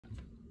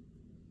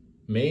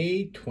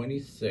May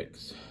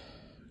 26th,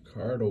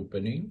 card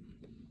opening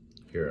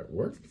here at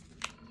work.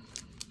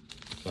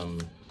 Some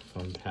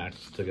fun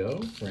packs to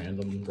go,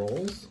 random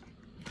rolls.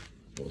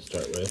 We'll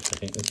start with, I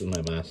think this is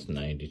my last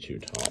 92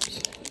 Topps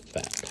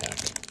fat pack.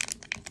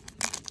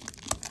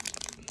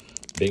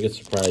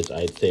 Biggest surprise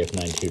I'd say of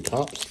 92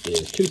 Topps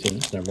is two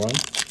things. Number one,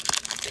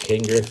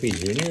 Ken Griffey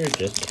Jr.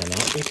 just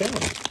cannot be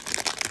found.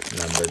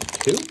 Number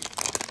two,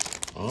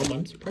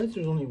 I'm surprised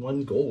there's only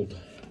one gold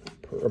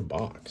per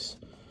box.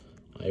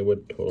 I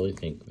would totally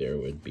think there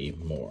would be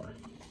more.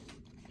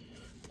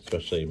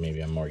 Especially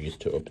maybe I'm more used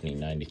to opening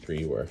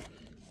 93 where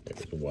there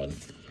was one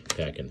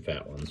pack in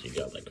fat ones, you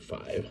got like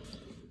 5.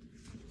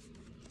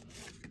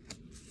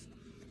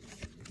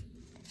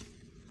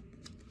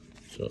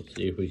 So let's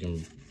see if we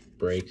can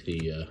break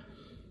the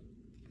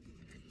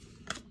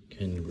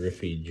Ken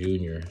Griffey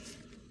Jr.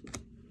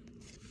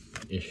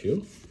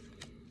 issue.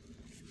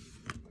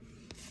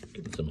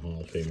 Getting some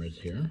Hall of Famers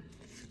here.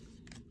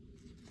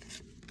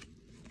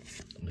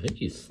 I think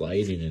he's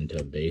sliding into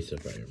a base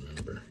if I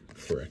remember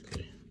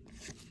correctly.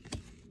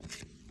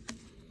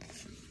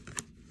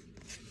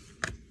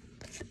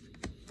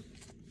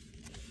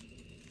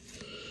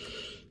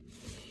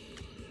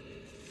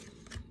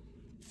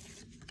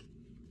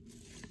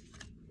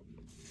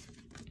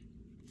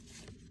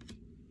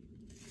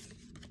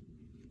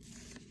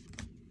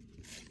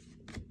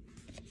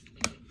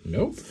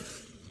 Nope.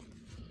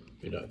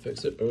 We don't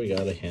fix it, but we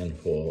got a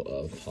handful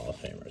of Hall of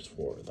Famers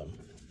for them.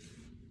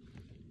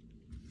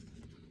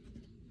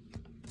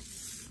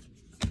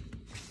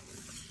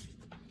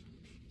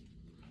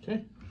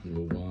 Okay,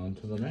 move on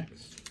to the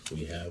next.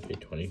 We have a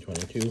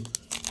 2022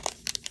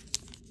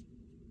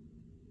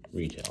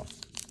 retail.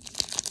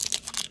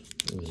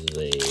 This is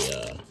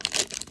a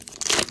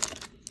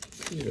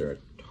either a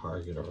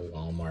Target or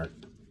Walmart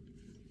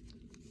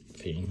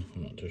theme.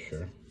 I'm not too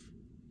sure.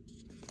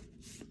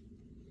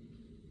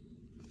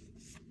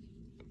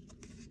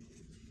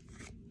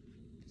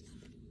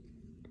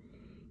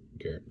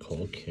 Garrett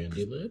Cole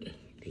Candy Lid,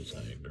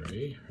 Josiah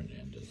Gray,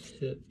 Hernandez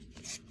Hit,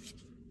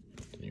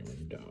 Anthony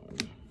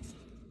Rendon.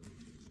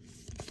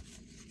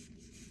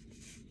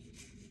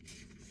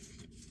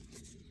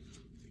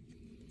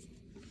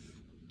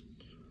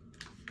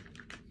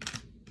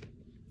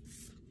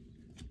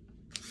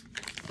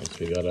 Next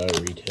we got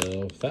our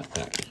retail fat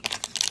pack.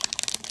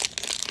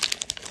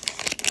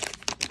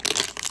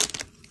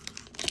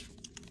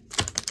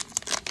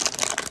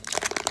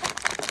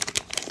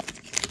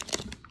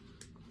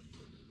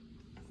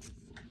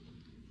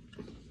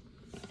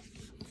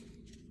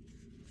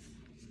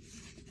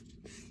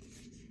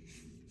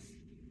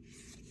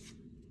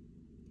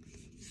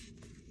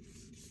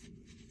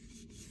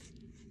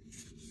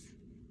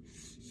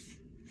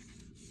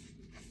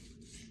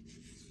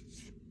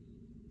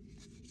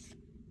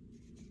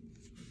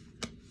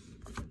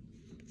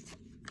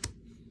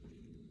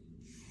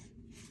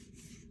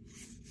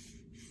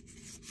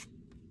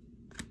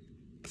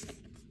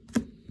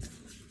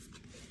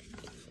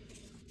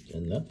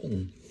 And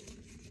nothing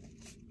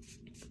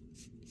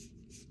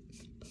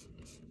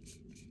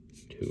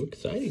too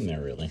exciting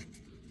there, really.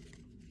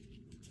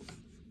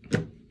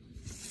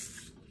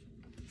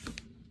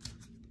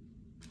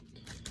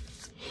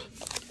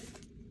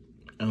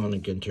 Allen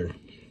Ginter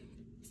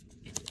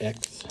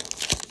X.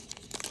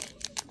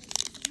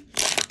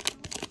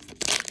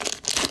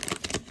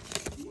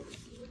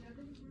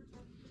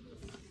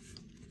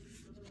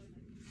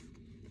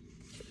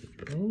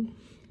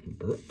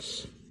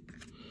 Brooks.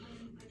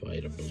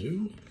 Vita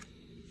Blue.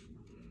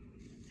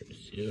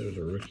 See, there's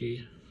a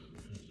rookie.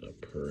 There's a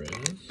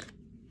Perez.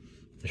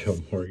 Joe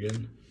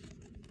Morgan.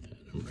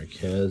 Adam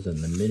Marquez. And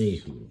the mini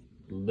who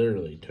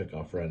literally took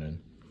off running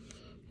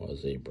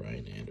was a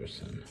Brian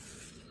Anderson.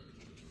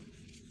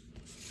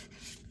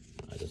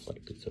 I just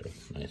like these sort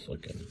of nice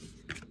looking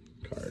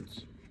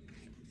cards.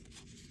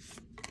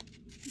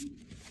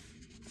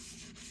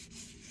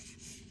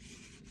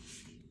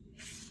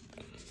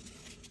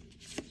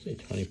 Say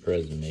Tony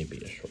Perez may be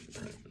a short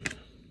print.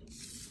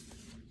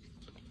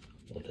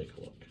 We'll take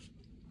a look.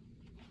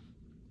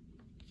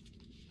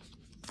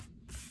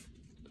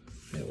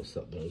 Okay, we'll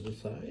set those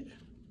aside.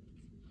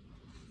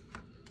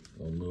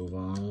 We'll move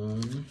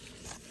on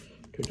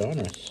to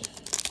Donruss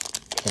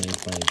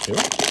 2022.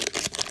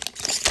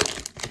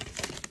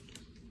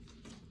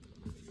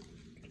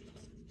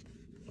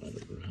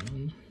 Ryder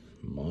Brown,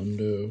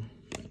 Mondo,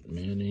 Matt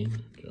Manning,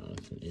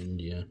 Jonathan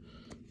India,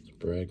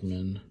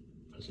 Bregman,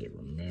 Jose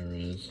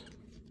Ramirez,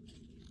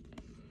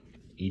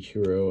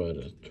 Ichiro out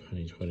of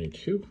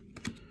 2022,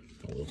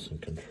 and Wilson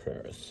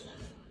Contreras.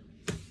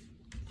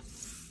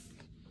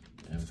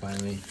 And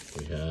finally,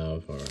 we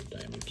have our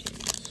Diamond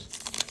Kings.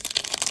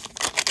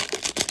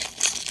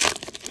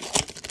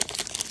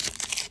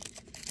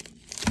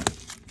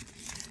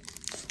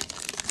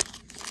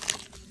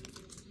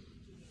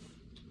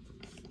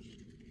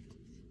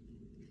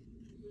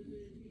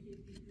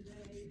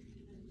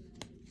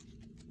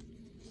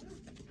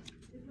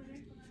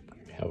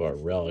 We have our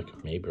relic,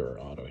 maybe our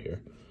auto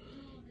here.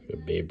 We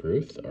have Babe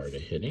Ruth, Art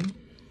of Hitting.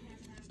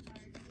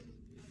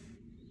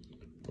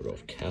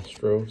 Rudolph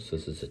Castro. So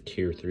this is a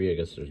tier 3. I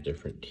guess there's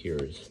different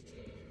tiers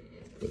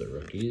for the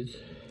rookies.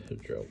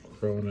 Joe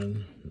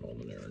Cronin,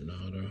 Nolan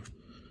Arenado,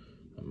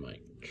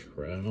 Mike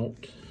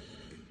Trout,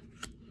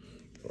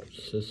 George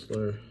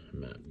Sisler,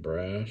 Matt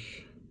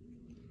Brash,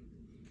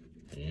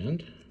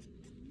 and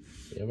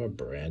we have a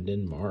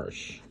Brandon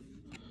Marsh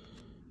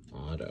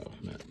auto.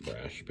 Matt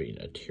Brash being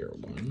a tier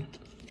 1.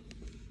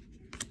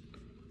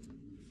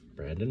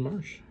 Brandon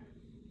Marsh.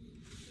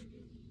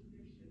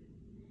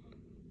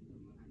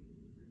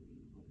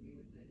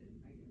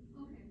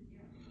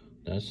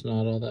 That's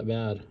not all that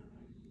bad.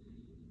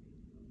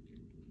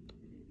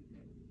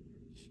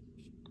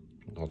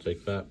 I'll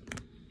take that.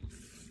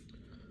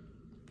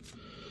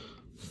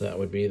 So that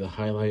would be the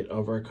highlight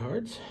of our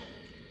cards.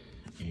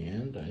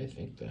 And I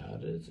think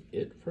that is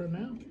it for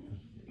now.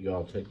 You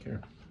all take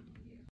care.